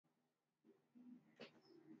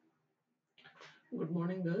Good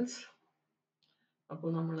morning, girls. അപ്പോൾ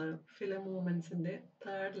നമ്മൾ film മൂവ്മെൻറ്റ്സിൻ്റെ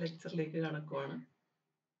third ലെക്ചറിലേക്ക് കടക്കുവാണ്.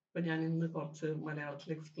 അപ്പോൾ ഞാൻ ഇന്ന് കുറച്ച് മലയാളത്തിൽ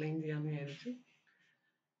എക്സ്പ്ലെയിൻ ചെയ്യാമെന്ന് വിചാരിച്ചു.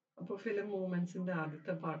 അപ്പോൾ ഫിലിം മൂവ്മെൻറ്റ്സിൻ്റെ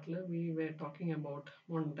ആദ്യത്തെ പാർട്ടിൽ we were talking about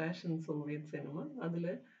montage in Soviet cinema. അതിൽ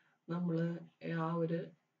നമ്മൾ ആ ഒരു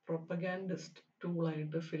പ്രൊപ്പഗാൻഡിസ്റ്റ്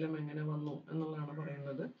ടൂളായിട്ട് ഫിലിം എങ്ങനെ വന്നു എന്നുള്ളതാണ്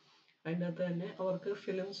പറയുന്നത്. അതിൻ്റെ അകത്ത് തന്നെ അവർക്ക്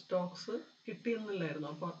ഫിലിം സ്റ്റോക്സ് കിട്ടിയെന്നില്ലായിരുന്നു.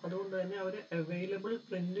 അപ്പോൾ അതുകൊണ്ട് തന്നെ അവർ അവൈലബിൾ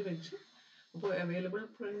പ്രിൻ്റ് വെച്ച്, അപ്പോൾ അവൈലബിൾ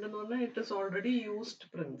പ്രിന്റ് എന്ന് പറഞ്ഞാൽ it is already used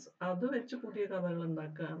prints, അത് വെച്ച് പുതിയ കഥകൾ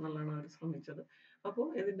ഉണ്ടാക്കുക എന്നുള്ളതാണ് അവർ ശ്രമിച്ചത്. അപ്പോൾ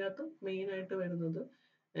ഇതിൻ്റെ അകത്ത് മെയിനായിട്ട് വരുന്നത്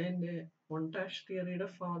എൻ്റെ montage തിയറിയുടെ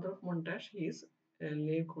father of montage is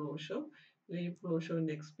leave ക്ലോഷോ. Leave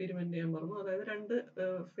ക്ലോഷോന്റെ experiment ഞാൻ പറഞ്ഞു. അതായത് രണ്ട്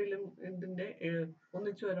ഫിലിം ഇതിന്റെ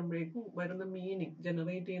ഒന്നിച്ചു വരുമ്പോഴേക്കും വരുന്ന മീനിങ്,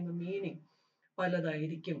 ജനറേറ്റ് ചെയ്യുന്ന മീനിങ്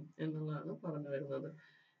പലതായിരിക്കും എന്നുള്ളതാണ് പറഞ്ഞു വരുന്നത്.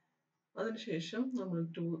 അതിനുശേഷം നമ്മൾ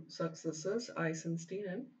ടു സക്സസേഴ്സ് ഐസൻസ്റ്റീൻ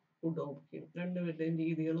ആൻഡ് പുഡോവ്കിൻ രണ്ടുപേരുടെയും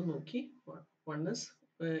രീതികൾ നോക്കി. വൺ ഇസ്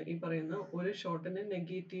ഈ പറയുന്ന ഒരു ഷോട്ടിനെ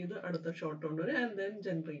നെഗേറ്റ് ചെയ്ത് അടുത്ത ഷോട്ട് കൊണ്ടുവരും ആൻഡ് ദെൻ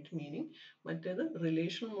ജനറേറ്റ് മീനിങ്. മറ്റേത്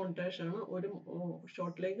റിലേഷൻ മോണ്ടാഷ് ആണ്, ഒരു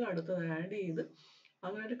ഷോട്ടിലേക്ക് അടുത്തത് ആഡ് ചെയ്ത്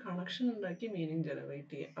അങ്ങനെ ഒരു കണക്ഷൻ ഉണ്ടാക്കി മീനിങ്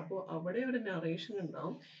ജനറേറ്റ് ചെയ്യുക. അപ്പോൾ അവിടെ ഒരു നറേഷൻ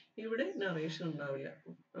ഉണ്ടാവും, ഇവിടെ നറേഷൻ ഉണ്ടാവില്ല.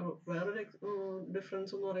 വേറൊരു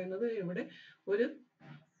ഡിഫറൻസ് എന്ന് പറയുന്നത് ഇവിടെ ഒരു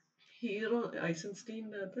ഹീറോ,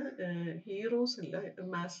 ഐസൻസ്റ്റീൻ്റെ അകത്ത് ഹീറോസ് ഇല്ല,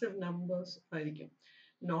 മാസീവ് നമ്പേഴ്സ് ആയിരിക്കും,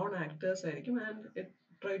 നോൺ ആക്ടേഴ്സ് ആയിരിക്കും. And it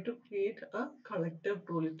try to create A collective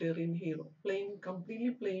proletarian hero,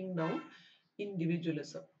 completely playing down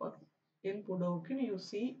individualism. But in Pudovkin you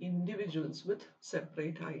see individuals with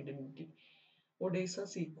separate identity. Odessa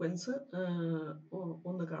sequence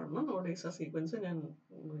ഒന്ന് കാണണം. ഒഡേസ സീക്വൻസ് ഞാൻ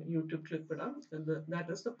YouTube clip ഇടാം.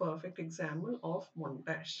 That is the perfect example of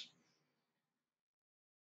montage.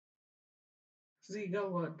 സീഗ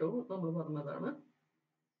വാട്ടോ നമ്മൾ പറഞ്ഞതാണ്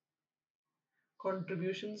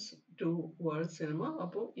contributions to world cinema.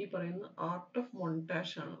 അപ്പോൾ ഈ പറയുന്ന art of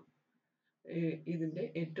montage ആണ് ഇതിന്റെ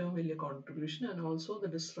ഏറ്റവും വലിയ contribution. And also the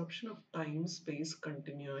disruption of time space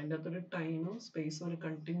continue. അതിൻ്റെ അകത്തൊരു ടൈമും സ്പേസും ഒരു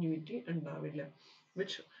കണ്ടിന്യൂറ്റി ഉണ്ടാവില്ല,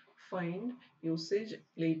 which find usage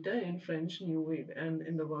later in French new wave and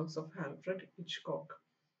in the works of Alfred Hitchcock.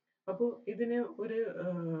 അപ്പോൾ ഇതിന് ഒരു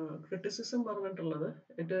ക്രിറ്റിസിസം പറഞ്ഞിട്ടുള്ളത്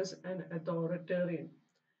it is an authoritarian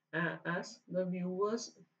as the viewers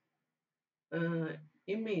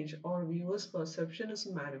image or viewers perception is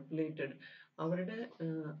manipulated. അവരുടെ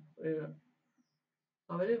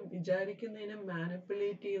അവര് വിചാരിക്കുന്നതിനെ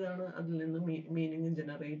മാനിപ്പുലേറ്റ് ചെയ്താണ് അതിൽ നിന്ന് മീനിങ്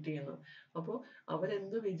ജനറേറ്റ് ചെയ്യുന്നത്. അപ്പോൾ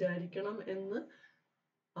അവരെന്ത് വിചാരിക്കണം എന്ന്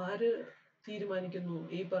ആര് തീരുമാനിക്കുന്നു?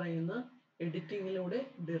 ഈ പറയുന്ന എഡിറ്റിങ്ങിലൂടെ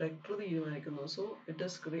ഡയറക്ടർ തീരുമാനിക്കുന്നു. So it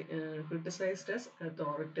is criticised as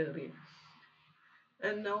authoritarian.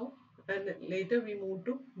 And later we move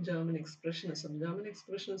to German expressionism. German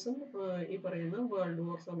expressionism ഈ പറയുന്ന വേൾഡ്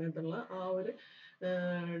വാർ സമയത്തുള്ള ആ ഒരു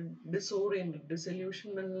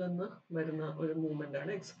ഡിസൊല്യൂഷനിൽ നിന്ന് വരുന്ന ഒരു മൂവ്മെന്റ്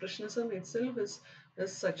ആണ്. Expressionism itself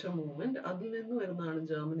is such A movement. അതിൽ നിന്ന് വരുന്നതാണ്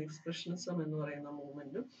ജർമ്മൻ എക്സ്പ്രഷനിസം എന്ന് പറയുന്ന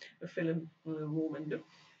മൂവ്മെന്റും film മൂവ്മെന്റും.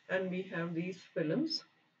 And we have these films,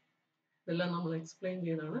 ഇതെല്ലാം നമ്മൾ എക്സ്പ്ലെയിൻ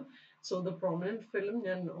ചെയ്തതാണ്. സോ ദ പ്രൊമിനന്റ് ഫിലിം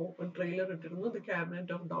ഞാൻ ട്രെയിലർ ഇട്ടിരുന്നു, the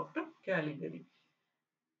cabinet of doctor Caligari.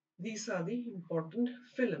 These are the important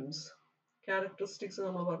films. Characteristics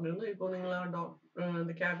നമ്മൾ പറഞ്ഞിരുന്നു. ഇപ്പോൾ നിങ്ങൾ ആ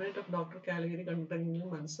the cabinet of doctor Caligari കണ്ടിട്ടെങ്കിൽ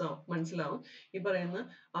മനസ്സിലാവും ഈ പറയുന്ന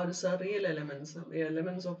ആ ഒരു surreal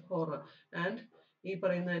elements of horror. And ഈ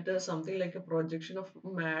പറയുന്നതായിട്ട് something like A projection of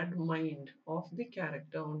mad mind of the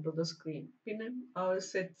character on to the screen. പിന്നെ ആ ഒരു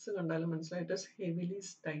സെറ്റ്സ് കണ്ടാലും മനസ്സിലായിട്ട് ഹെവിലി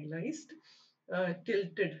സ്റ്റൈലൈസ്ഡ്,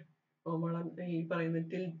 ടിൽറ്റഡ്, ഈ പറയുന്ന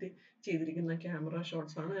ടിൽറ്റ് ചെയ്തിരിക്കുന്ന ക്യാമറ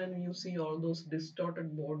ഷോട്ട്സ് ആണ്. And you see all those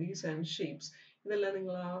distorted bodies and shapes. ഇതെല്ലാം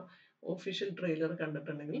നിങ്ങൾ ആ ഒഫീഷ്യൽ ട്രെയിലർ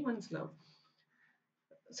കണ്ടിട്ടുണ്ടെങ്കിൽ മനസ്സിലാവും.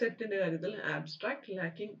 സെറ്റിന്റെ കാര്യത്തിൽ ആബ്സ്ട്രാക്ട്,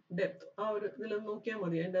 ലാക്കിംഗ് ഡെപ്ത്, ആ ഒരു ഇതിൽ നോക്കിയാൽ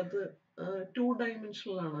മതി. അതിൻ്റെ അകത്ത് 2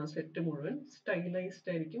 dimensional ആണ് സെറ്റ് മുഴുവൻ,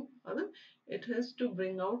 സ്റ്റൈലൈസ്ഡ് ആയിരിക്കും. അത് it has to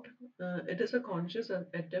bring out, it is A conscious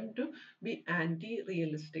attempt to B anti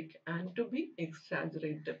realistic and to B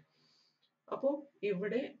exaggerated. അപ്പോൾ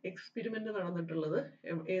ഇവിടെ എക്സ്പെരിമെന്റ് നടന്നിട്ടുള്ളത്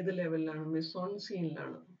ഏത് ലെവലിലാണ്? മിസോൺ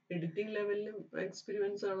സീനിലാണ്. എഡിറ്റിംഗ് ലെവലിലും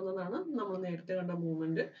എക്സ്പെരിമെന്റ്സ് നടന്നതാണ് നമ്മൾ നേരത്തെ കണ്ട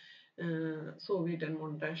മൂവ്മെന്റ് സോവിയറ്റ് ആൻഡ്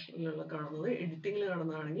മൊണ്ടാഷിലുള്ള കാണുന്നത്. എഡിറ്റിംഗിൽ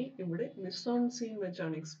നടന്നതാണെങ്കിൽ ഇവിടെ മിസോൺ സീൻ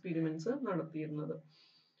വെച്ചാണ് എക്സ്പെരിമെന്റ്സ് നടത്തിയിരുന്നത്.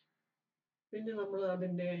 പിന്നെ നമ്മൾ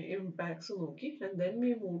അതിന്റെ ഇമ്പാക്ട്സ് നോക്കി. And then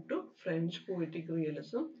we move to French poetic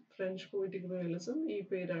realism. French poetic realism, ഈ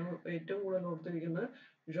പേരാണ് ഏറ്റവും കൂടുതൽ ഓർത്തിരിക്കുന്നത്,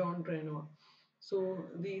 John റെനോർ. So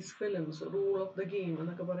these films, rule of the game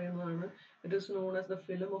എന്നൊക്കെ പറയുന്നതാണ്. It is known as the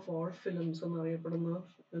film of all films എന്നറിയപ്പെടുന്ന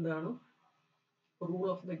ഇതാണ്. Rule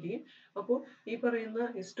of the game. അപ്പോൾ ഈ പറയുന്ന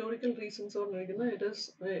ഹിസ്റ്റോറിക്കൽ റീസൺസ് പറഞ്ഞിരിക്കുന്നത്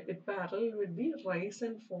it parallel with the rice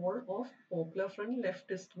and fall of popular front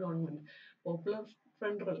leftist government. Popular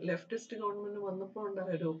front leftist government വന്നപ്പോൾ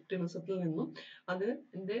ഉണ്ടായ ഒരു ഒപ്റ്റിമിസത്തിൽ നിന്നും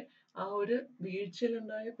അതിന്റെ ആ ഒരു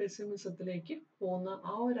വീഴ്ചയിലുണ്ടായ പെസിമിസത്തിലേക്ക് പോകുന്ന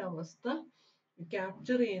ആ ഒരു അവസ്ഥ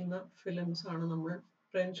ക്യാപ്ചർ ചെയ്യുന്ന ഫിലിംസ് ആണ് നമ്മൾ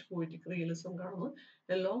ഫ്രഞ്ച് പോയിറ്റിക് റിയലിസം കാണുന്നത്.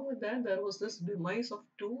 Along with that, there was this demise of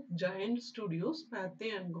two giant studios, Pathé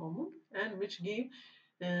and Gaumont, and which gave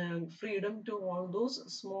freedom to all those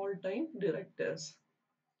small-time directors.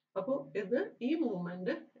 അപ്പോൾ ഇത് ഈ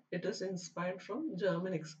movement it is inspired from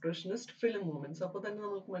German expressionist film movements. അപ്പോൾ തന്നെ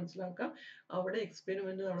നമുക്ക് മനസ്സിലാക്കാം അവിടെ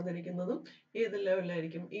experiment നടന്നിരിക്കുന്നതും ഏത്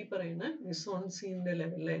ലെവലിലായിരിക്കും, ഈ പറയുന്ന മിസോൺസീന്റെ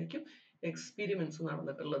ലെവലിലായിരിക്കും എക്സ്പെരിമെന്റ്സ്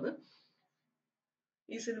നടന്നിട്ടുള്ളത്.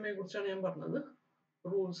 ഈ സിനിമയെ കുറിച്ചാണ് ഞാൻ പറഞ്ഞത്,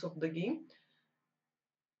 rules of the game.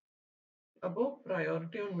 Above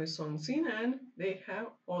priority on mise-en-scene, and they have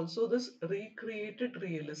also this recreated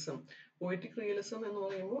realism. Poetic realism എന്ന്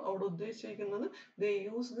പറയുമ്പോൾ അവിടെ ഉദ്ദേശിക്കുന്നത് they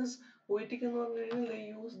use this poetic എന്ന് പറഞ്ഞു കഴിഞ്ഞാൽ they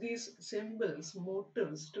use these symbols,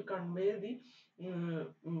 motives to convey the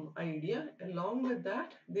idea. Along with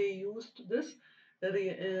that, they used this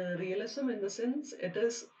realism in the sense it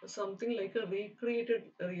is something like a recreated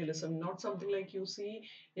realism, not something like you see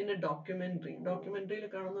in a documentary. Documentary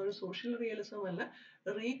കാണുന്ന ഒരു social realism അല്ല,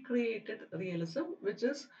 recreated realism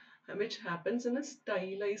which happens in a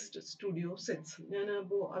stylized studio sets. ഞാൻ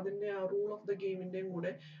അപ്പോൾ അതിന്റെ ആ rule of the ഗെയിമിന്റെയും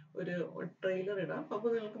കൂടെ ഒരു trailer ഇടാം, അപ്പോൾ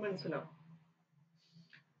നിങ്ങൾക്ക് മനസ്സിലാവും.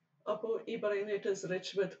 അപ്പോൾ ഈ പറയുന്ന it is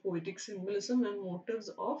rich with poetic symbolism and motives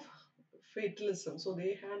of fatalism. So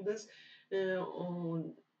they had this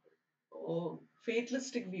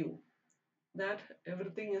fatalistic view that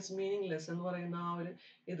everything is meaningless എന്ന് പറയുന്ന ആ ഒരു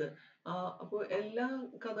ഇത്. അപ്പോൾ എല്ലാ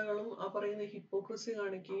കഥകളും ആ പറയുന്ന ഹിപ്പോക്രസി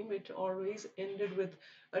കാണിക്കുകയും it always ended with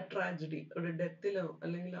a tragedy, ഒരു ഡെത്തിലോ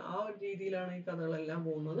അല്ലെങ്കിൽ ആ ഒരു രീതിയിലാണ് ഈ കഥകളെല്ലാം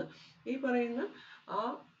പോകുന്നത്. ഈ പറയുന്ന ആ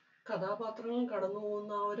കഥാപാത്രങ്ങൾ കടന്നു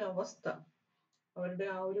പോകുന്ന ആ ഒരു അവസ്ഥ, അവരുടെ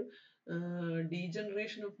ആ ഒരു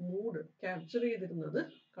ഡീജനറേഷൻ ഓഫ് മൂഡ് ക്യാപ്ചർ ചെയ്തിരുന്നത്,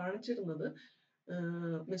 കാണിച്ചിരുന്നത്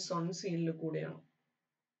മിസോൺസീനിൽ കൂടെയാണ്.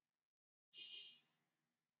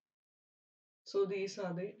 So these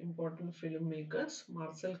are the important filmmakers,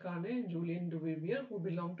 Marcel Carné and Julien Duvivier, who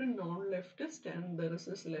belong to non-leftist, and there is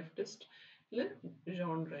this leftist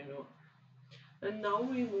Jean Reno. And now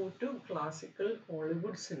we move to classical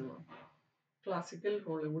Hollywood cinema. Classical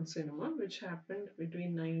Hollywood cinema, which happened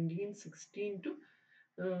between 1916 to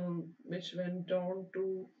which went on to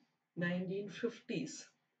 1950s.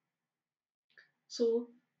 So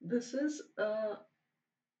this is a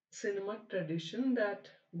cinema tradition that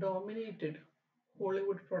dominated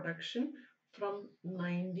Hollywood production from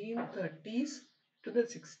 1930s to the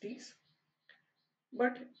 60s,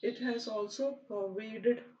 but it has also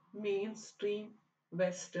pervaded mainstream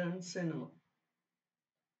Western cinema.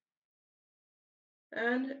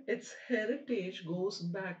 And its heritage goes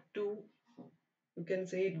back to, you can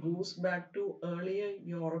say it goes back to earlier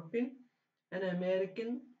European and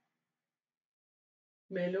American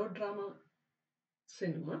melodrama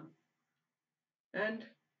cinema, and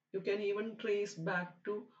you can even trace back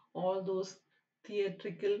to all those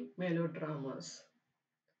theatrical melodramas.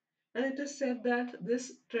 And it is said that this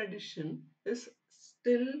tradition is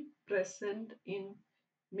still present in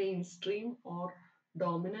mainstream or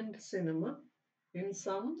dominant cinema in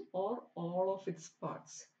some or all of its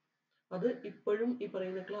parts. അത് ഇപ്പോഴും ഈ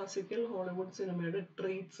പറയുന്ന classical Hollywood സിനിമയുടെ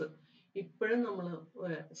treats ഇപ്പോഴും നമ്മൾ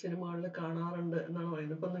സിനിമകളിൽ കാണാറുണ്ട് എന്നാണ്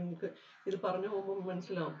പറയുന്നത്. ഇപ്പം നിങ്ങൾക്ക് ഇത് പറഞ്ഞു പോകുമ്പോൾ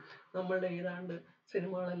മനസ്സിലാവും, നമ്മളുടെ ഏതാണ്ട്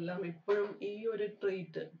സിനിമകളെല്ലാം ഇപ്പോഴും ഈ ഒരു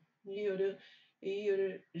ട്രീറ്റ്, ഈ ഒരു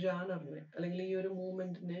ജാനറിനെ അല്ലെങ്കിൽ ഈ ഒരു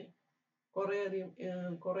മൂവ്മെന്റിനെ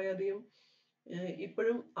കുറേയധികം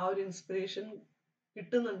ഇപ്പോഴും ആ ഒരു ഇൻസ്പിറേഷൻ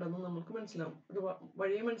കിട്ടുന്നുണ്ടെന്ന് നമുക്ക് മനസ്സിലാവും, ഇത്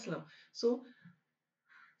വഴിയെ മനസ്സിലാവും.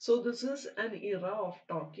 So this is an era of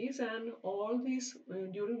talkies, and all these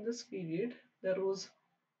during this period there was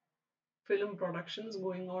film productions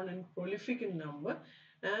going on in prolific in number,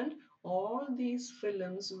 and all these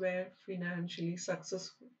films were financially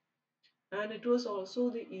successful. And it was also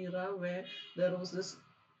the era where there was this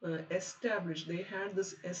they had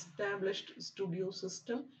this established studio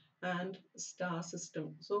system and star system.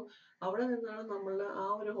 So അവിടെ നിന്നാണ് നമ്മൾ ആ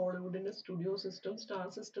ഒരു ഹോളിവുഡിന്റെ studio system, star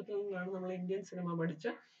സിസ്റ്റത്തിൽ നിന്നാണ് നമ്മൾ Indian cinema പഠിച്ച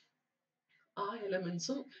ആ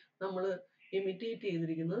എലമെന്റ്സും നമ്മൾ ഇമിറ്റേറ്റ്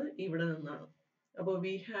ചെയ്തിരിക്കുന്നത് ഇവിടെ നിന്നാണ്. അപ്പോൾ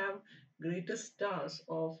we have greatest stars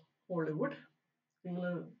of Hollywood. നിങ്ങൾ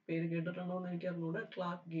പേര് കേട്ടിട്ടുണ്ടോ എന്ന് എനിക്ക് അറിഞ്ഞൂടെ.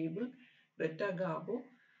 Clerk gable, റെറ്റ ഗാബോ,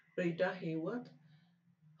 Rita ഹേവർത്ത്,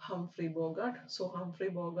 Humphrey Bogart. So Humphrey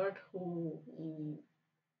Bogart, who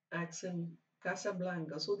acts in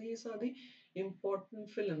Casablanca. So these are the important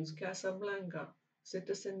films. Casablanca,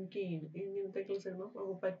 citizen Kane, ഇങ്ങനത്തെയൊക്കെയുള്ള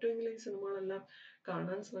cinema പറ്റുമെങ്കിൽ ഈ സിനിമകളെല്ലാം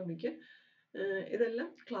കാണാൻ ശ്രമിക്കുക.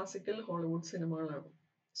 ഇതെല്ലാം ക്ലാസിക്കൽ ഹോളിവുഡ് സിനിമകളാണ്.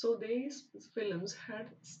 So these films had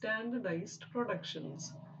standardized productions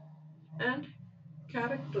and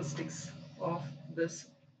characteristics of this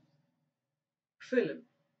film,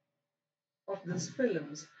 of these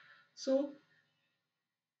films. So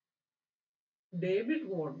David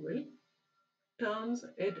Wardwell terms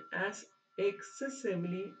it as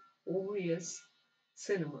excessively obvious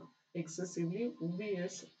cinema. Excessively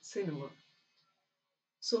obvious cinema.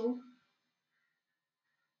 So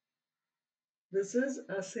this is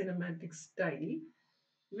a cinematic style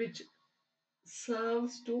which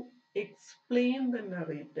serves to explain the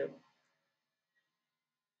narrative.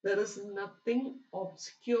 There is nothing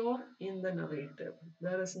obscure in the narrative.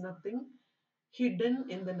 There is nothing hidden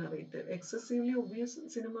in the narrative. Excessively obvious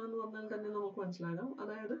cinema എന്ന് പറഞ്ഞാൽ തന്നെ നമുക്ക് മനസ്സിലാകാം.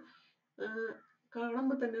 അതായത്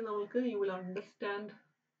കാണുമ്പോൾ തന്നെ നമുക്ക് you will understand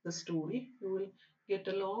the story. You will get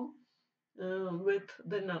along with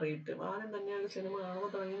the narrative. ആദ്യം തന്നെ ഒരു സിനിമ കാണുമ്പോൾ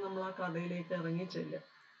തുടങ്ങി നമ്മൾ ആ കഥയിലേക്ക്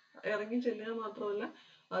ഇറങ്ങിച്ചെല്ലുക മാത്രമല്ല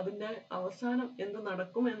അതിൻ്റെ അവസാനം എന്ത്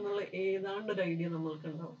നടക്കും എന്നുള്ള ഏതാണ്ട് ഒരു ഐഡിയ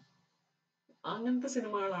നമ്മൾക്കുണ്ടാവും. അങ്ങനത്തെ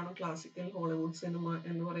സിനിമകളാണ് ക്ലാസിക്കൽ ഹോളിവുഡ് സിനിമ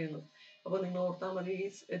എന്ന് പറയുന്നത്. അപ്പോൾ നിങ്ങൾ ഓർത്താൽ മതി,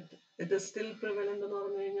 ഇറ്റ് ഇസ് സ്റ്റിൽ പ്രിവലന്റ് എന്ന്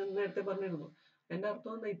പറഞ്ഞു കഴിഞ്ഞാൽ നേരത്തെ പറഞ്ഞിരുന്നു. എൻ്റെ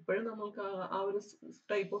അർത്ഥം എന്താ, ഇപ്പോഴും നമ്മൾക്ക് ആ ഒരു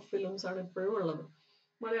ടൈപ്പ് ഓഫ് ഫിലിംസ് ആണ് ഇപ്പോഴും ഉള്ളത്.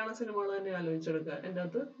 മലയാള സിനിമകൾ തന്നെ ആലോചിച്ചെടുക്കുക. എൻ്റെ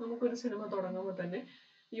അകത്ത് നമുക്കൊരു സിനിമ തുടങ്ങുമ്പോൾ തന്നെ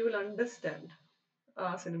യു വിൽ അണ്ടർസ്റ്റാൻഡ് ആ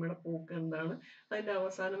സിനിമയുടെ പോക്ക് എന്താണ്, അതിൻ്റെ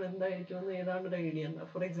അവസാനം എന്തായിരിക്കുമെന്ന് ഏതാണ്ട് ഒരു ഐഡിയ ഉണ്ടാവും.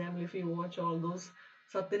 For example, if you watch all those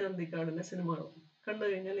Sathyan അന്തിക്കാടിൻ്റെ സിനിമകൾ കണ്ടു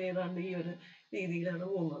കഴിഞ്ഞാൽ ഏതാണ്ട് ഈ ഒരു രീതിയിലാണ്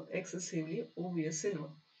പോകുന്നത്. Excessively obvious cinema.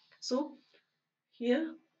 So here,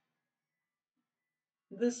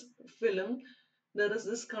 this film, there is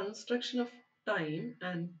this construction of time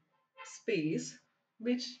and space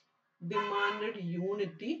which demanded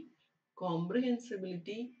unity,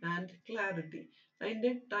 comprehensibility and clarity. അതിൻ്റെ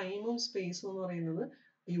ടൈമും സ്പേസും എന്ന് പറയുന്നത്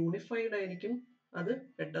യൂണിഫൈഡ് ആയിരിക്കും, അത്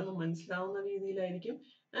പെട്ടെന്ന് മനസ്സിലാവുന്ന രീതിയിലായിരിക്കും,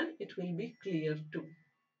 and it will be clear to.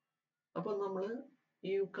 അപ്പോൾ നമ്മൾ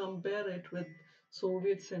you compare it with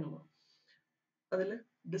Soviet cinema, അതിൽ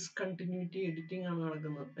ഡിസ്കണ്ടിന്യൂറ്റി എഡിറ്റിംഗ് ആണ്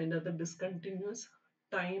നടക്കുന്നത്. അതിൻ്റെ അകത്ത് ഡിസ്കണ്ടിന്യൂസ്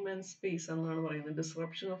ടൈം ആൻഡ് സ്പേസ് എന്നാണ് പറയുന്നത്.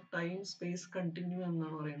 Disruption of time space continue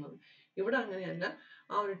എന്നാണ് പറയുന്നത്. ഇവിടെ അങ്ങനെയല്ല,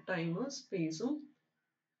 ആ ഒരു ടൈമും സ്പേസും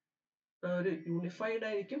ഒരു യൂണിഫൈഡ്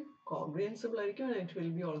ആയിരിക്കും, കോംപ്രിഹെൻസിബിൾ ആയിരിക്കും, and it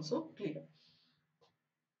will be also clear.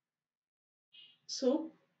 So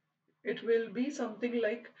it will be something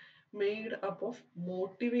like made up of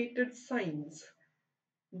motivated signs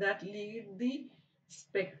that lead the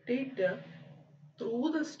spectator through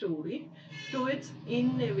the story to its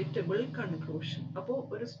inevitable conclusion. അപ്പോൾ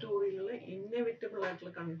ഒരു സ്റ്റോറിയിലുള്ള ഇന്നെവിറ്റബിൾ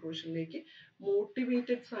ആയിട്ടുള്ള കൺക്ലൂഷനിലേക്ക്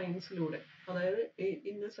മോട്ടിവേറ്റഡ് സയൻസിലൂടെ, അതായത്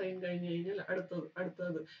ഇന്ന sign കഴിഞ്ഞ് കഴിഞ്ഞാൽ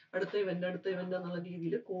അടുത്ത event എന്നുള്ള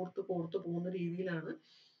രീതിയിൽ കോർത്ത് പോകുന്ന രീതിയിലാണ്,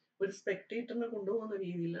 ഒരു സ്പെക്ടേറ്ററിനെ കൊണ്ടുപോകുന്ന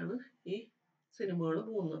രീതിയിലാണ് ഈ സിനിമകൾ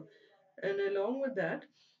പോകുന്നത്. And along with that,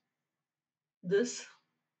 this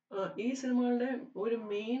ഈ സിനിമകളുടെ ഒരു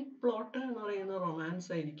മെയിൻ പ്ലോട്ട് എന്ന് പറയുന്നത് റൊമാൻസ്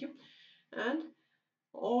ആയിരിക്കും. And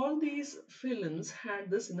all these films had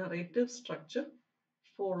this narrative structure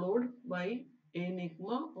followed by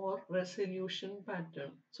enigma or resolution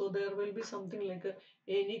pattern. So there will be something like a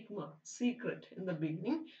enigma, secret in the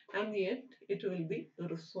beginning, and yet it will be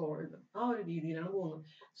resolved. ആ ഒരു രീതിയിലാണ് പോകുന്നത്.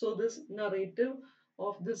 So this narrative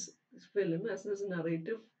of this film has this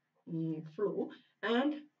narrative flow,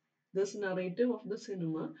 and this narrative of the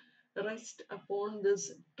cinema rest upon this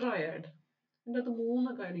triad. ഇതിൻ്റെ അകത്ത്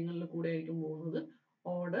 3 കാര്യങ്ങളിൽ കൂടെ ആയിരിക്കും പോകുന്നത്: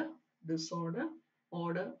 order, disorder,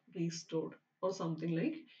 order restored, or something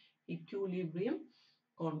like equilibrium,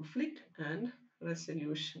 conflict and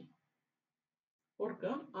resolution.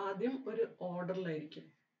 ഓർക്കുക, ആദ്യം ഒരു ഓർഡറിലായിരിക്കും,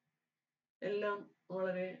 എല്ലാം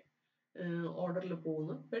വളരെ ഓർഡറിൽ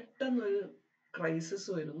പോകുന്നു. പെട്ടെന്നൊരു ക്രൈസിസ്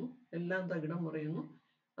വരുന്നു, എല്ലാം തകിടം മറിയുന്നു,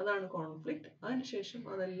 അതാണ് കോൺഫ്ലിക്റ്റ്. അതിനുശേഷം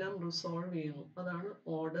അതെല്ലാം റിസോൾവ് ചെയ്യുന്നു, അതാണ്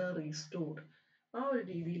ഓർഡർ റീസ്റ്റോർഡ്. ആ ഒരു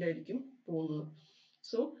രീതിയിലായിരിക്കും പോകുന്നത്.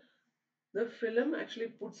 So the film actually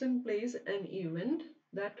puts in place an event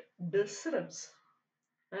that disrupts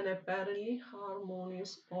an apparently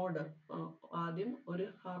harmonious order. ആദ്യം ഒരു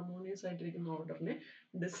ഹാർമോണിയസ് ആയിട്ടിരിക്കുന്ന ഓർഡറിനെ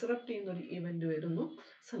ഡിസ്റപ്റ്റ് ചെയ്യുന്ന ഒരു ഇവന്റ് വരുന്നു,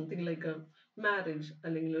 സംതിങ് ലൈക്ക് എ മാരേജ്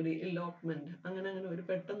അല്ലെങ്കിൽ ഒരു എലോപ്മെന്റ്, അങ്ങനെ ഒരു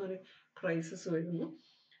പെട്ടെന്നൊരു ക്രൈസിസ് വരുന്നു,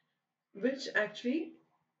 which actually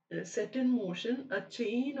set in motion a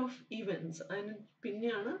chain of events. അതിന്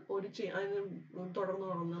പിന്നെയാണ് അതിന്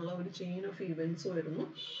തുടർന്നുള്ള ഒരു ചെയിൻ ഓഫ് ഇവന്റ്സ് വരുന്നു,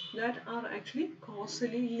 that are actually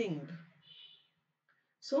causally linked.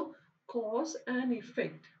 So cause and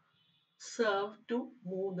effect serve to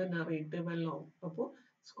move the narrative along. അപ്പോൾ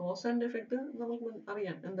കോസ് ആൻഡ് എഫക്റ്റ് നമുക്ക്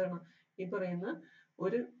അറിയാം എന്താണ്. ഈ പറയുന്ന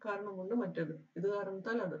ഒരു കാരണം കൊണ്ട് മറ്റേത്, ഇത്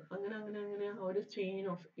കാരണത്താൽ അത്, അങ്ങനെ അങ്ങനെ അങ്ങനെ ആ ഒരു ചെയിൻ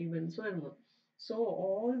ഓഫ് ഇവന്റ്സ് വരുന്നത്. So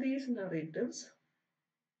all these narratives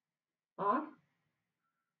R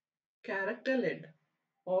character led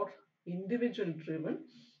or individual driven,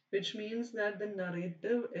 which means that the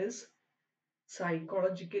narrative is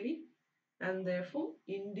psychologically and therefore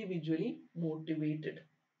individually motivated.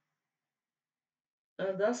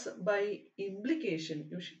 Thus, by implication,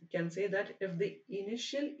 you can say that if the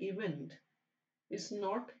initial event is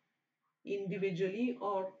not individually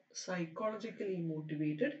or psychologically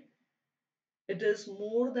motivated, it is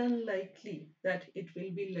more than likely that it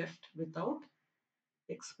will be left without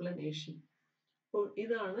explanation. അപ്പോൾ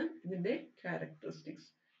ഇതാണ് ഇതിന്റെ characteristics.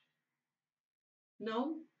 Now,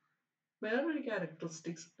 വേറൊരു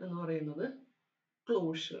characteristics എന്ന് പറയുന്നത്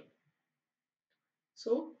closure.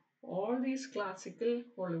 So, all these classical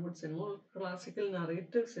Hollywood cinema, classical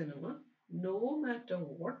narrative cinema, no matter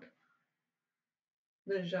what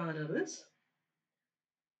the genre is,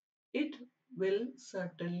 it will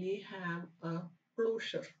certainly have a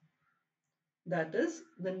closure. That is,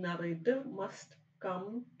 the narrative must come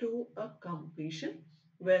to a completion,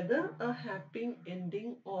 whether a happy ending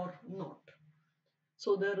or not. So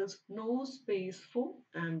there is no space for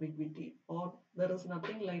ambiguity, or there is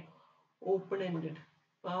nothing like open-ended.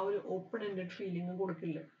 ആ ഒരു open-ended feeling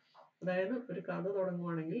കൊടുക്കില്ല. അതായത് ഒരു കഥ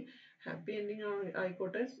തുടങ്ങുവാണെങ്കിൽ happy ending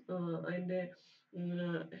ആയിക്കോട്ടെ, അതിന്റെ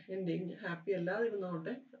ending happy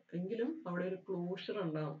അല്ലാതിരുന്നോട്ടെ, എങ്കിലും അവിടെ ഒരു ക്ലോഷർ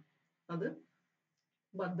ഉണ്ടാവും. അത്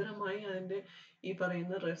ഭദ്രമായി അതിന്റെ ഈ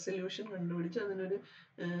പറയുന്ന റെസൊല്യൂഷൻ കണ്ടുപിടിച്ച് അതിനൊരു,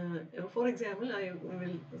 for example, I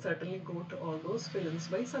will certainly go to all those films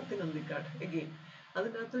by Sathyan Anthikad again.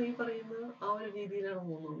 അതിനകത്ത് ഈ പറയുന്ന ആ ഒരു രീതിയിലാണ്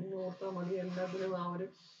പോകുന്നത്. നിങ്ങൾ ഓർത്താൽ മതി, എല്ലാത്തിനും ആ ഒരു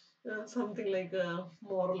something like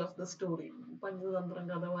moral of the story, Panchatantra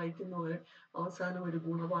കഥ വായിക്കുന്ന പോലെ അവസാനം ഒരു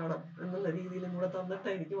ഗുണപാഠം എന്നുള്ള രീതിയിലും കൂടെ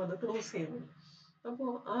തന്നിട്ടായിരിക്കും അത് ക്ലോസ് ചെയ്യുന്നത്.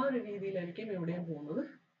 അപ്പോൾ ആ ഒരു രീതിയിലായിരിക്കും ഇവിടെയും പോകുന്നത്.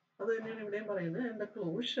 അത് തന്നെയാണ് ഇവിടെയും പറയുന്നത്. And the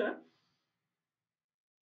closure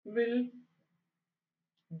will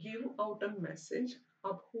give out a message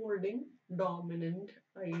upholding dominant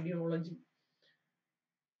ideology.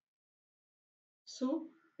 So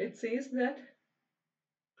it says that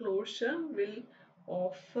closure will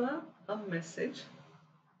offer a message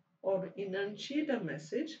or enunciate a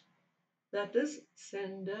message that is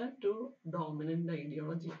centered to dominant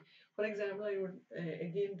ideology. For example, I would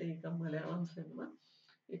again take a Malayalam cinema.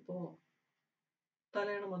 ഇപ്പോ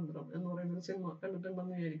തലയണ മന്ത്രം എന്ന് പറയുന്ന ഒരു cinema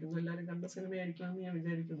കണ്ടിട്ടുണ്ടെന്ന് വിചാരിക്കുന്നു. എല്ലാവരും കണ്ട സിനിമയായിരിക്കുമെന്ന് ഞാൻ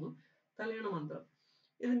വിചാരിക്കുന്നു. തലയണ മന്ത്രം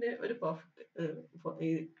ഇതിന്റെ ഒരു പെർഫെക്റ്റ്, ഈ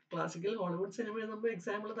ക്ലാസിക്കൽ ഹോളിവുഡ് സിനിമയിൽ നമ്മൾ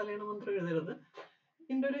എക്സാമ്പിൾ തലയണ മന്ത്രം എഴുതരുത്.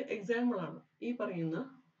 ഇതിന്റെ ഒരു എക്സാമ്പിൾ ആണ് ഈ പറയുന്ന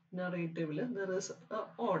നറേറ്റീവില് ദർ ഈസ്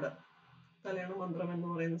ഓർഡർ. തലയണ മന്ത്രം എന്ന്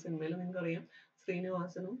പറയുന്ന സിനിമയിൽ നിങ്ങൾക്കറിയാം,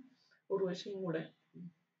 ശ്രീനിവാസനും ഉർവശിയും കൂടെ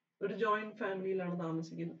ഒരു ജോയിന്റ് ഫാമിലിയിലാണ്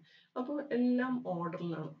താമസിക്കുന്നത്. അപ്പോൾ എല്ലാം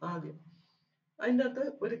ഓർഡറിലാണ് ആദ്യം. അതിൻ്റെ അകത്ത്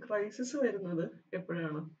ഒരു ക്രൈസിസ് വരുന്നത്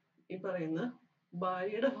എപ്പോഴാണ്? ഈ പറയുന്ന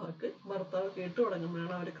ഭാര്യയുടെ വാക്ക് ഭർത്താവ് കേട്ടു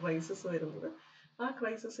തുടങ്ങുമ്പോഴാണ് ആ ഒരു ക്രൈസിസ് വരുന്നത്. ആ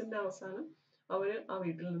ക്രൈസിസിന്റെ അവസാനം അവര് ആ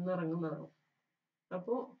വീട്ടിൽ നിന്ന് ഇറങ്ങുന്നതാണ്.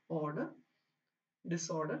 അപ്പോൾ order,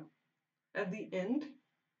 disorder, at the end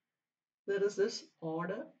there is this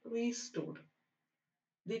order restored.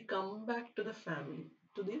 They come back to the family,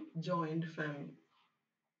 to the joint family.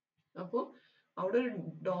 അപ്പോൾ അവിടെ ഒരു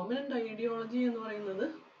ഡോമിനന്റ് ഐഡിയോളജി എന്ന് പറയുന്നത്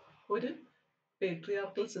ഒരു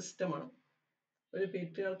പേട്രിയാർക്കൽ സിസ്റ്റമാണ്. ഒരു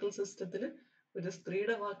പേട്രിയാർക്കൽ സിസ്റ്റത്തിൽ ഒരു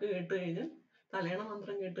സ്ത്രീയുടെ വാക്ക് കേട്ട് കഴിഞ്ഞാൽ, തലയണ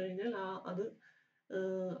മന്ത്രം കേട്ട് കഴിഞ്ഞാൽ അത്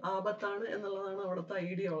ആപത്താണ് എന്നുള്ളതാണ് അവിടുത്തെ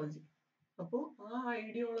ഐഡിയോളജി. അപ്പോൾ ആ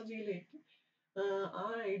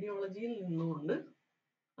ഐഡിയോളജിയിൽ നിന്നുകൊണ്ട്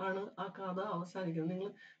ആണ് ആ കഥ അവസാനിക്കുന്നത്. നിങ്ങൾ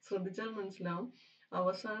ശ്രദ്ധിച്ചാൽ മനസ്സിലാവും,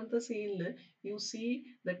 അവസാനത്തെ സീനിൽ you see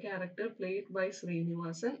the character played by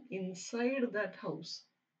Sreenivasan inside that house,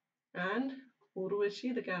 and Urvashi,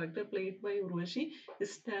 the character played by Urvashi,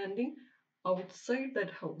 is standing outside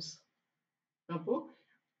that house. അപ്പോൾ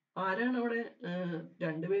ആരാണ് അവിടെ?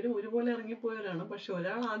 രണ്ടുപേരും ഒരുപോലെ ഇറങ്ങിപ്പോയവരാണ്. പക്ഷെ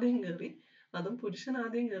ഒരാൾ ആദ്യം കയറി, അതും പുരുഷൻ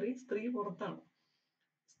ആദ്യം കയറി, സ്ത്രീ പുറത്താണ്.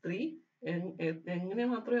 സ്ത്രീ എങ്ങനെ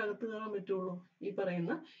മാത്രമേ അകത്ത് കയറാൻ പറ്റുള്ളൂ? ഈ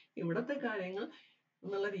പറയുന്ന ഇവിടത്തെ കാര്യങ്ങൾ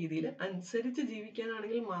എന്നുള്ള രീതിയിൽ അനുസരിച്ച്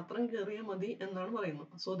ജീവിക്കാനാണെങ്കിൽ മാത്രം കയറിയാൽ മതി എന്നാണ്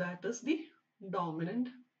പറയുന്നത്. So that is the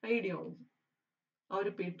dominant ideology. ആ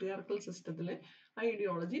ഒരു പേട്രിയാർക്കൽ സിസ്റ്റത്തിലെ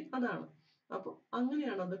ഐഡിയോളജി അതാണ്. അപ്പോൾ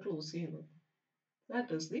അങ്ങനെയാണ് അത് ക്ലോസ് ചെയ്യുന്നത്.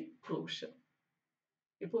 That is the closure.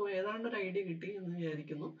 ഇപ്പോൾ ഏതാണ്ട് ഒരു ഐഡിയ കിട്ടി എന്ന്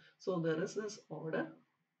വിചാരിക്കുന്നു. So there is this order,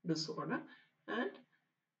 disorder and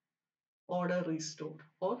order restored,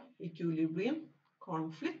 or equilibrium,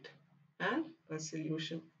 conflict and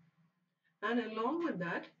resolution. And along with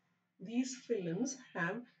that, these films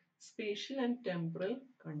have spatial and temporal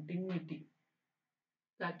continuity.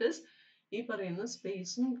 That is, ഈ പറയുന്ന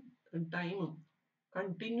സ്പേസും ടൈമും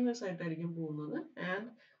കണ്ടിന്യൂസ് ആയിട്ടായിരിക്കും പോകുന്നത്. And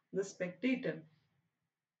the spectator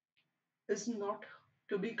is not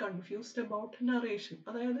to be confused about narration.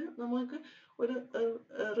 അതായത് നമുക്ക് ഒരു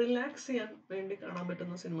relax ചെയ്യാൻ വേണ്ടി കാണാൻ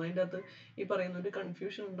പറ്റുന്ന സിനിമ. അതിൻ്റെ അകത്ത് ഈ പറയുന്ന ഒരു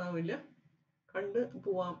കൺഫ്യൂഷൻ ഉണ്ടാവില്ല, കണ്ട്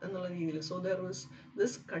പോവാം എന്നുള്ള രീതിയിൽ. So there is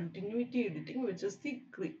this continuity editing which is the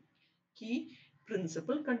key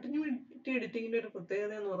principle. Continuity എഡിറ്റിങ്ങിൻ്റെ ഒരു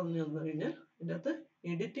പ്രത്യേകത എന്ന് പറഞ്ഞു തന്നു കഴിഞ്ഞാൽ ഇതിൻ്റെ അകത്ത്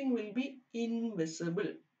editing will be invisible.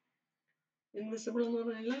 Invisible എന്ന്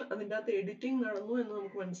പറഞ്ഞു കഴിഞ്ഞാൽ അതിൻ്റെ അകത്ത് എഡിറ്റിംഗ് നടന്നു എന്ന്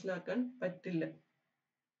നമുക്ക് മനസ്സിലാക്കാൻ പറ്റില്ല.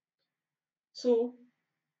 So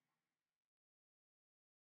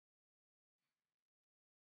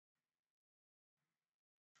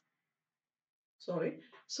sorry.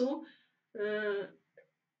 So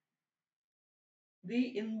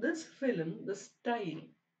in this film, the style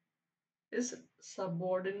is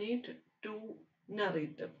subordinate to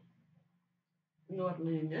narrative. എന്ന്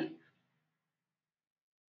പറഞ്ഞു കഴിഞ്ഞാൽ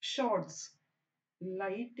shots,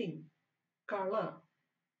 lighting, color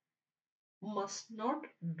must not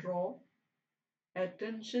draw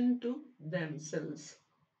attention to themselves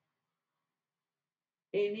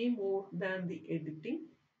any more than the editing,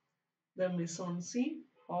 the mise-en-scene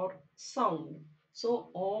or sound. So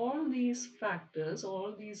all these factors, all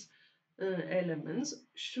these elements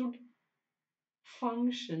should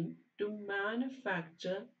function to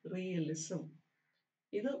manufacture realism.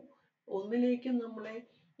 ഇത് ഒന്നിലേക്ക് നമ്മളെ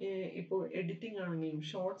ഇപ്പോൾ editing ആണെങ്കിലും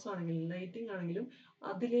shorts ആണെങ്കിലും lighting ആണെങ്കിലും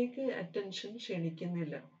അതിലേക്ക് attention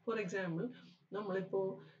ക്ഷണിക്കുന്നില്ല. For example നമ്മളിപ്പോൾ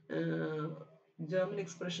German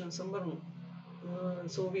എക്സ്പ്രഷൻസും പറഞ്ഞു,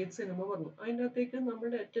 സോവിയറ്റ് സിനിമ പറഞ്ഞു, അതിൻ്റെ അകത്തേക്ക്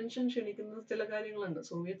നമ്മുടെ അറ്റൻഷൻ ക്ഷണിക്കുന്ന ചില കാര്യങ്ങളുണ്ട്.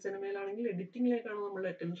 സോവിയറ്റ് സിനിമയിലാണെങ്കിൽ എഡിറ്റിംഗിലേക്കാണ് നമ്മുടെ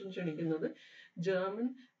അറ്റൻഷൻ ക്ഷണിക്കുന്നത്. ജർമ്മൻ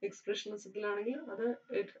എക്സ്പ്രഷനിസത്തിലാണെങ്കിൽ അത്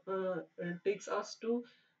takes us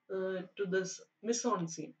to this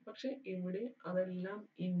mise-en-scene. പക്ഷെ ഇവിടെ അതെല്ലാം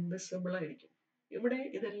ഇൻവിസിബിൾ ആയിരിക്കും. ഇവിടെ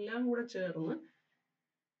ഇതെല്ലാം കൂടെ ചേർന്ന്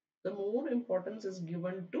the more importance is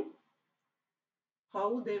given to how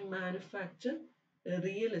they manufacture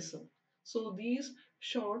realism. So these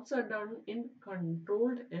shots are done in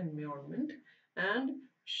controlled environment, and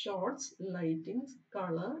shots, lightings,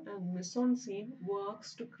 color and mise-en-scene works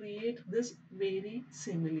to create this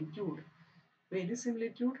verisimilitude.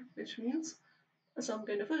 Verisimilitude, which means some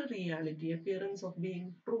kind of a reality, appearance of being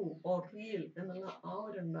true or real എന്നുള്ള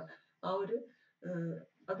ആ ഒരു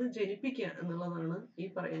അത് ജനിപ്പിക്കുക എന്നുള്ളതാണ് ഈ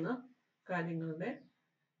പറയുന്ന കാര്യങ്ങളുടെ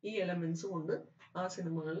ഈ elements കൊണ്ട് ആ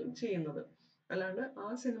സിനിമകളിൽ ചെയ്യുന്നത്. അല്ലാണ്ട് ആ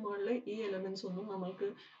സിനിമകളിലെ ഈ എലമെന്റ്സ് ഒന്നും നമ്മൾക്ക്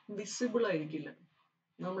വിസിബിൾ ആയിരിക്കില്ല.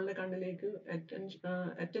 നമ്മളുടെ കണ്ണിലേക്ക്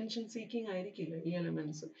അറ്റൻഷൻ സീക്കിംഗ് ആയിരിക്കില്ല ഈ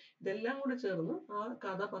എലമെന്റ്സ്. ഇതെല്ലാം കൂടെ ചേർന്ന് ആ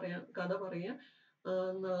കഥ പറയാ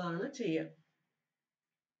എന്നുള്ളതാണ് ചെയ്യുക.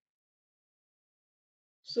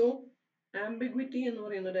 So ambiguity എന്ന്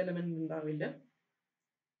പറയുന്ന ഒരു എലമെന്റ് ഉണ്ടാവില്ല.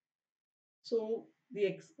 So the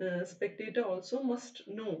spectator also must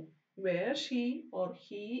know where she or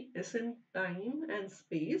he is in time and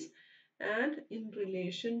space and in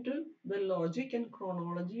relation to the logic and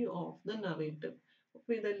chronology of the narrative.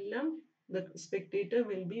 അപ്പോൾ ഇതെല്ലാം the spectator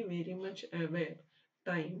will be very much aware.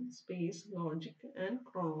 Time, space, logic and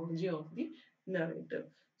chronology of the narrative.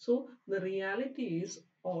 So the reality is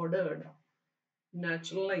ordered,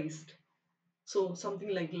 naturalized. So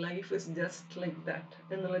something like life is just like that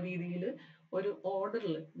എന്നുള്ള രീതിയിൽ ഒരു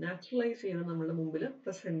ഓർഡറിൽ naturalise ചെയ്ത് നമ്മുടെ മുമ്പിൽ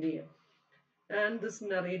present ചെയ്യാം. And this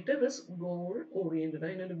narrative is goal oriented.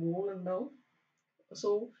 അതിനൊരു goal ഉണ്ടാവും. സോ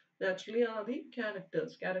നാച്ചുറലി ആർ ദി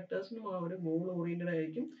ക്യാരക്ടേഴ്സിനും ആ ഒരു ഗോൾ ഓറിയന്റഡ്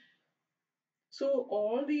ആയിരിക്കും. So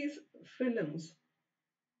all these films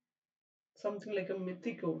something like a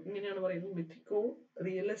mythico, ഇങ്ങനെയാണ് പറയുന്നത്, mythico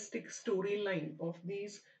realistic storyline of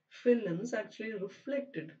these films actually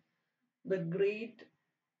reflected the great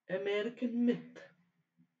American myth,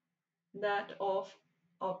 that of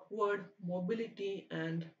upward mobility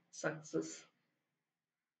and success.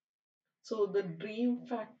 So the dream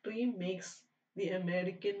factory makes the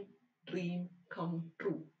American dream come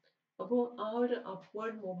true. അപ്പോൾ ആ ഒരു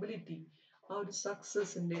upward mobility, ആ ഒരു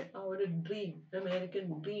സക്സസിന്റെ ആ ഒരു dream, American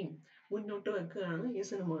dream മുന്നോട്ട് വെക്കുകയാണ് ഈ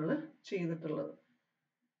സിനിമകൾ ചെയ്തിട്ടുള്ളത്.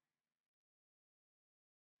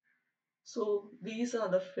 So these are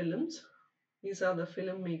the films, these are the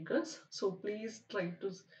filmmakers. So please try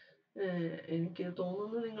to എനിക്ക്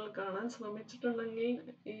തോന്നുന്നു നിങ്ങൾ കാണാൻ ശ്രമിച്ചിട്ടുണ്ടെങ്കിൽ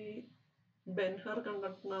ഈ ബെൻഹർ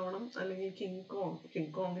കണ്ടിട്ടുണ്ടാവണം, അല്ലെങ്കിൽ കിങ്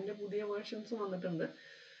കോങ്ങിന്റെ പുതിയ വേർഷൻസ് വന്നിട്ടുണ്ട്.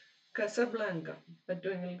 കസബ്ലാങ്ക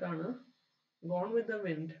പറ്റുമെങ്കിൽ കാണുക. Gone with the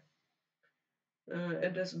wind,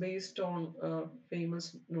 it is based on a famous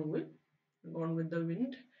novel, Gone with the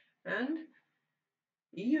Wind. And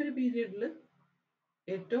ഈ ഒരു പീരിയഡിൽ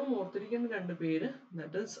ഏറ്റവും ഓർത്തിരിക്കുന്ന രണ്ട് പേര്,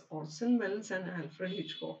 that is Orson Welles and Alfred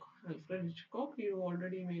Hitchcock. Alfred Hitchcock you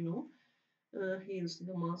already may know. He is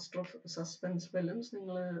the master of suspense films.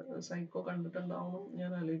 നിങ്ങൾ psycho കണ്ടിട്ടുണ്ടാവണം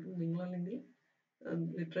ഞാൻ ആലോചിക്കുന്നു. നിങ്ങളല്ലെങ്കിൽ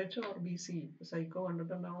literature or B C psycho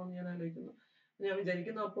കണ്ടിട്ടുണ്ടാവണം ഞാൻ ആലോചിക്കുന്നു. ഞാൻ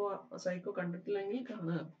വിചാരിക്കുന്നു അപ്പോൾ സൈക്കോ കണ്ടിട്ടില്ലെങ്കിൽ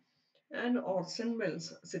കാണുക. And Orson Wells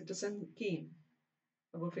citizen keen.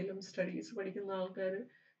 അപ്പോൾ ഫിലിം സ്റ്റഡീസ് പഠിക്കുന്ന ആൾക്കാർ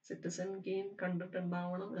സിറ്റിസൺ കീൻ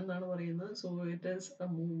കണ്ടിട്ടുണ്ടാവണം എന്നാണ് പറയുന്നത്. So it is A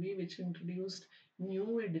movie which introduced new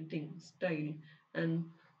editing style and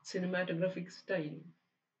സിനിമാറ്റോഗ്രാഫിക് style.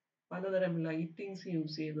 പലതരം ലൈറ്റിങ്സ്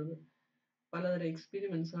യൂസ് ചെയ്തത്, പലതരം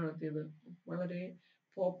എക്സ്പീരിമെന്റ്സ് നടത്തിയത്, വളരെ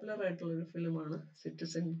പോപ്പുലർ ആയിട്ടുള്ള ഒരു ഫിലിമാണ്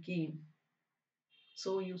citizen keen.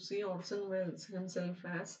 So you see Orson Welles himself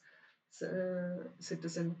as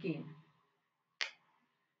Citizen Kane.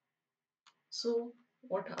 So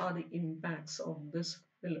what are the impacts of this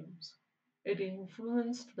films? It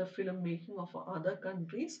influenced the filmmaking of other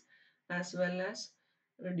countries as well as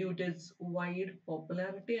due to its wide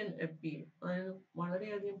popularity and appeal. അതിന്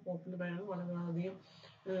വളരെയധികം പോപ്പുലറാണ്, വളരെയധികം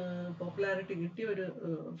popularity കിട്ടിയ ഒരു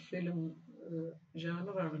film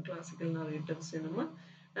ജാനറാണ് classical narrative cinema.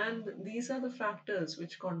 And these are the factors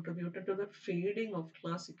which contributed to the fading of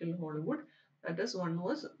classical Hollywood. That is, one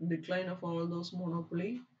was decline of all those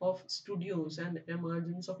monopoly of studios and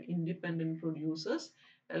emergence of independent producers.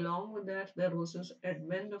 Along with that, there was this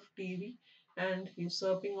advent of TV and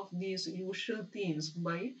usurping of these usual themes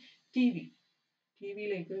by TV.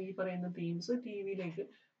 ടിവിയിലേക്ക് ഈ പറയുന്ന themes ടിവിയിലേക്ക്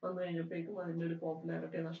വന്നു കഴിഞ്ഞപ്പോഴേക്കും അതിൻ്റെ ഒരു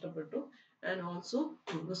popularity നഷ്ടപ്പെട്ടു. And also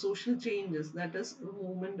the social changes, that is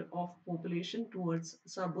movement of population towards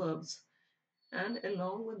suburbs. And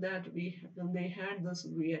along with that, they had this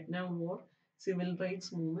Vietnam War civil rights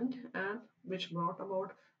movement, and which brought about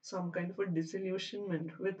some kind of a disillusionment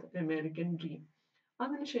with American dream.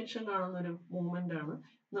 അതിനുശേഷം കാണുന്ന ഒരു movement ആണ്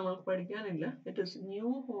നമ്മൾക്ക് പഠിക്കാനില്ല. It is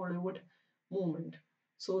new Hollywood movement.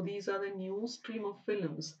 So these are the new stream of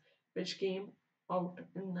films which came out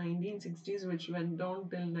in 1960s, which went on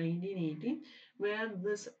till 1980, where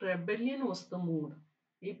this rebellion was the mood.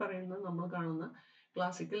 ഈ പറയുന്ന നമ്മൾ കാണുന്ന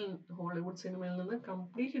classical Hollywood സിനിമയിൽ നിന്ന്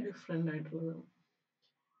completely different ആയിട്ടുള്ളതാണ്.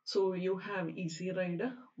 So you have Easy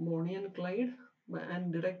Rider, Bonnie and Clyde, and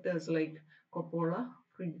directors like Coppola,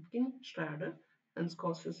 Friedkin, Strader, and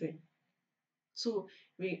Scorsese. So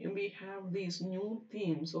we have these new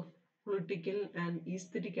themes of political and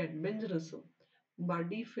aesthetic adventurism,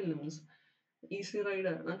 buddy films, easy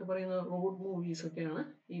rider എന്നൊക്കെ പറയുന്ന road movies ഒക്കെയാണ്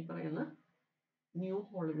ഈ പറയുന്ന new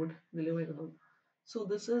Hollywood ഇതിൽ വരുന്നത്. So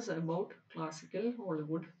this is about classical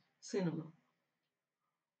Hollywood cinema.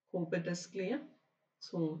 Hope it is clear.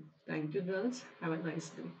 So thank you girls. Have a nice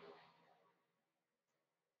day.